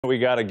We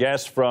got a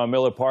guest from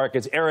Miller Park.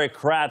 It's Erik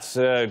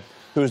Kratz,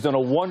 who's done a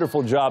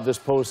wonderful job this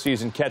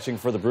postseason catching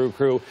for the Brew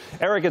Crew.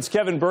 Erik, it's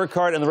Kevin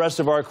Burkhardt and the rest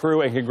of our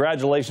crew, and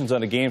congratulations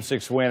on a Game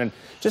 6 win. And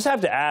just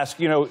have to ask,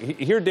 you know,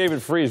 here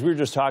David Freese, we were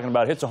just talking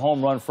about, hits a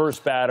home run,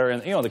 first batter,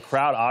 and, you know, the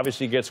crowd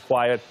obviously gets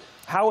quiet.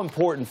 How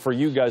important for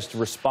you guys to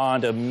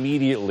respond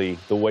immediately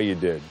the way you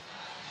did?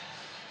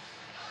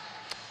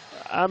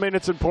 I mean,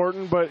 it's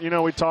important, but, you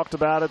know, we talked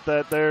about it,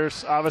 that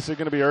there's obviously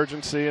going to be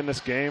urgency in this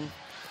game.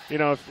 You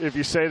know, if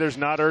you say there's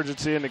not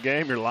urgency in the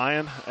game, you're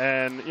lying.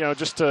 And, you know,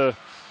 just to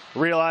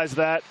realize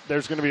that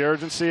there's going to be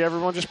urgency,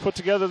 everyone just put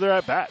together their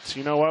at-bats.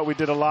 You know what? We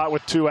did a lot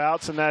with 2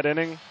 outs in that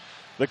inning.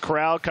 The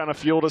crowd kind of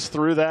fueled us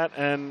through that.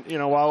 And, you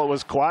know, while it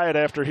was quiet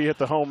after he hit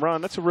the home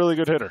run, that's a really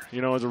good hitter. You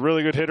know, it was a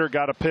really good hitter,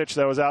 got a pitch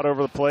that was out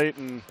over the plate.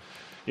 And,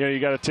 you know, you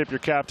got to tip your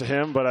cap to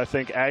him. But I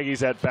think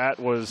Aggie's at-bat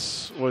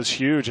was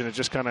huge, and it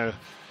just kind of,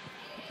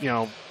 you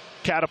know,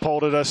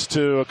 catapulted us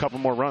to a couple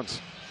more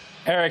runs.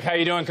 Erik, how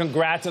you doing?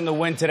 Congrats on the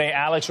win today.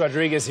 Alex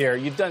Rodriguez here.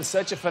 You've done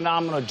such a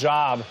phenomenal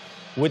job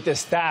with the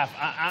staff.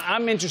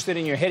 I'm interested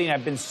in your hitting.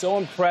 I've been so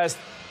impressed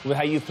with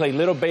how you've played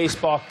little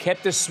baseball,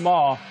 kept it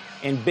small,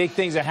 and big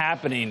things are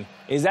happening.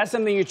 Is that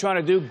something you're trying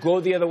to do, go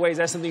the other way? Is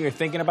that something you're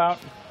thinking about?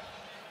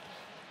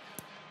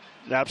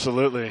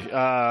 Absolutely.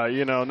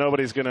 You know,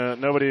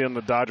 nobody on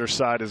the Dodgers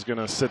side is going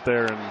to sit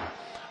there and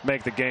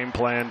make the game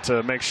plan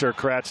to make sure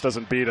Kratz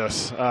doesn't beat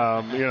us. You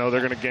know,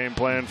 they're going to game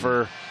plan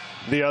for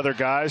the other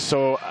guys.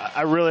 So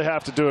I really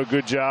have to do a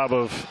good job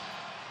of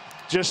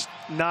just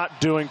not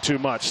doing too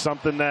much.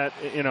 Something that,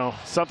 you know,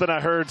 something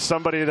I heard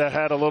somebody that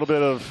had a little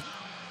bit of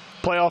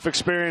playoff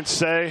experience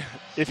say,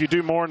 if you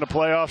do more in the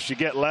playoffs, you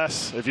get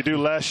less. If you do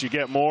less, you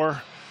get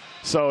more.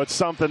 So it's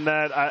something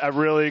that I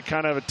really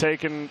kind of have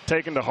taken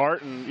to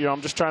heart. And, you know,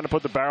 I'm just trying to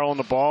put the barrel on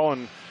the ball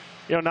and,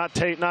 you know, not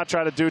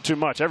try to do too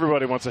much.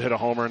 Everybody wants to hit a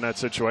homer in that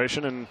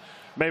situation, and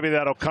maybe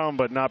that'll come,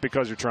 but not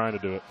because you're trying to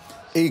do it.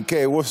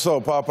 EK, what's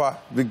up, Papa?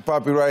 Big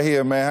Papi right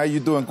here, man. How you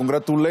doing?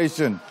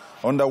 Congratulations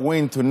on the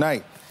win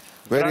tonight.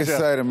 Very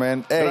excited,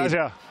 man.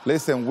 Hey,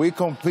 listen, we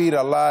compete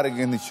a lot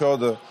against each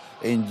other,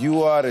 and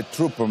you are a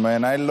trooper,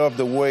 man. I love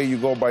the way you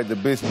go by the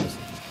business.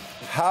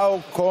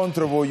 How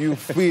comfortable you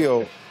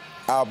feel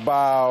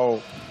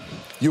about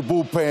your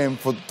bullpen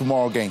for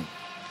tomorrow's game?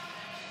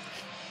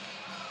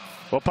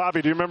 Well,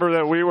 Poppy, do you remember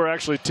that we were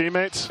actually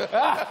teammates? We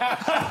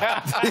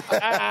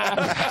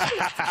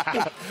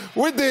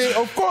did,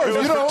 of course. It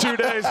was for 2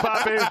 days,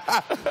 Poppy.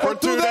 For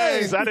 2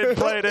 days. I didn't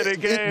play at any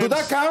games. Does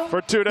that count?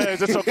 For 2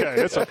 days. It's okay.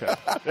 It's okay.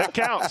 It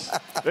counts.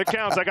 It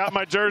counts. I got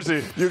my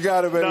jersey. You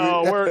got it, baby.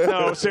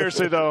 No,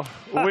 seriously, though.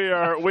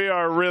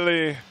 We're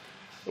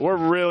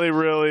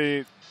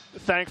really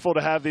thankful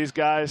to have these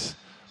guys.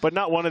 But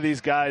not one of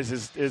these guys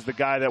is the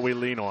guy that we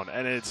lean on.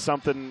 And it's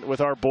something with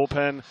our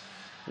bullpen.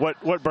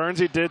 What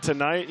Burnsy did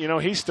tonight, you know,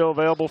 he's still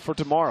available for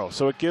tomorrow.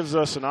 So it gives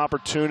us an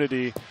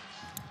opportunity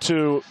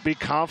to be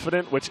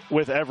confident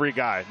with every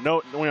guy.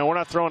 No, you know, we're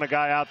not throwing a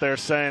guy out there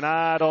saying,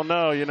 I don't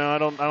know, you know, I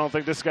don't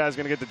think this guy's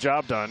going to get the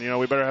job done. You know,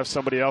 we better have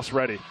somebody else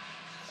ready.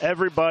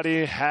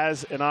 Everybody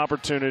has an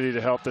opportunity to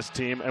help this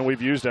team, and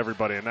we've used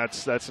everybody, and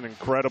that's an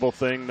incredible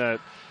thing that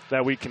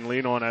we can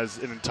lean on as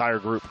an entire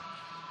group.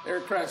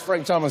 Erik Kratz,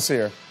 Frank Thomas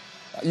here.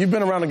 You've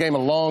been around the game a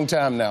long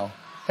time now.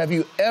 Have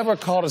you ever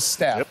caught a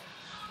staff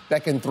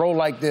that can throw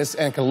like this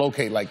and can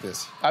locate like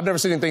this? I've never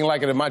seen anything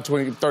like it in my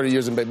 20, 30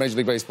 years in Major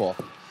League Baseball.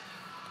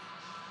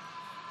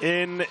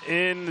 In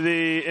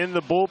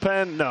the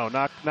bullpen, no,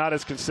 not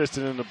as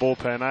consistent in the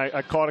bullpen.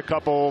 I caught a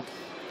couple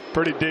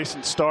pretty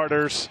decent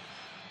starters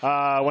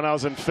when I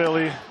was in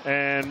Philly,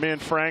 and me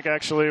and Frank,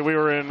 actually, we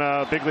were in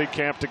big league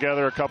camp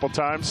together a couple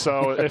times.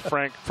 So if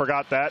Frank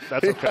forgot that,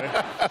 that's okay.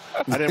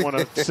 I didn't want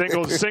to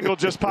single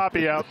just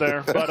Poppy out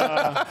there, but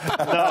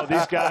no,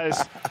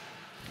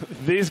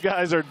 these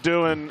guys are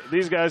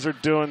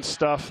doing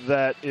stuff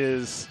that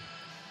is,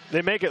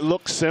 they make it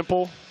look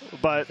simple,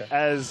 but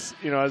as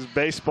you know, as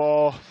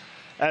baseball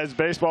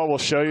will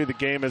show you, the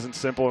game isn't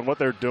simple, and what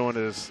they're doing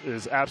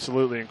is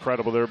absolutely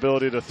incredible. Their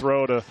ability to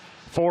throw to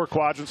 4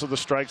 quadrants of the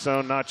strike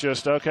zone, not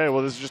just, okay,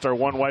 well, this is just our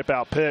one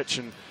wipeout pitch,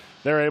 and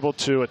they're able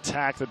to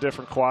attack the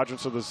different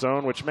quadrants of the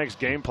zone, which makes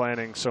game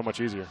planning so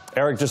much easier.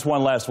 Erik, just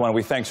one last one.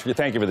 Thank you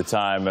for the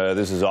time.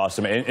 This is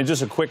awesome. And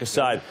just a quick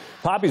aside,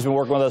 Poppy's been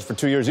working with us for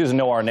 2 years. He doesn't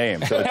know our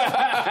name, so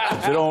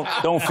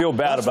don't feel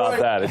bad about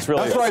that. It's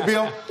really that's right,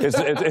 Bill. That's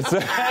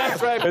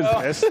right, Bill.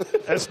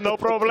 It's no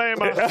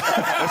problema. It's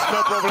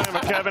no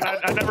problema, Kevin.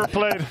 I never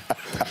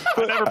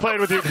played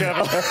with you,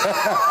 Kevin.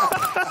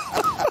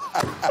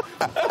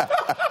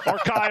 Or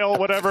Kyle,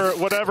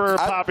 whatever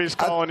Poppy's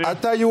calling you. I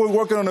thought you were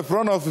working on the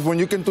front office when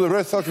you came to the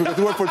Red Sox because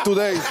you worked for 2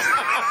 days.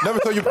 Never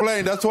saw you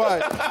playing, that's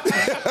why.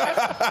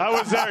 I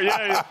was there,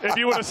 yeah. If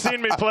you would have seen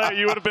me play,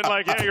 you would have been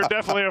like, yeah, you're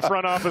definitely a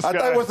front office guy. I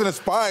thought it wasn't a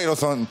spy or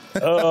something.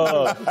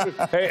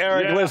 Hey,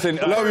 Erik, listen.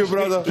 Love you,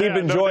 brother. Keep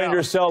enjoying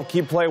yourself.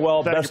 Keep playing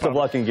well. Best of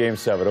luck in Game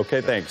 7.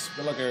 Okay, thanks.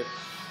 Good luck, Erik.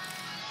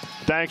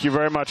 Thank you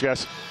very much,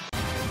 guys.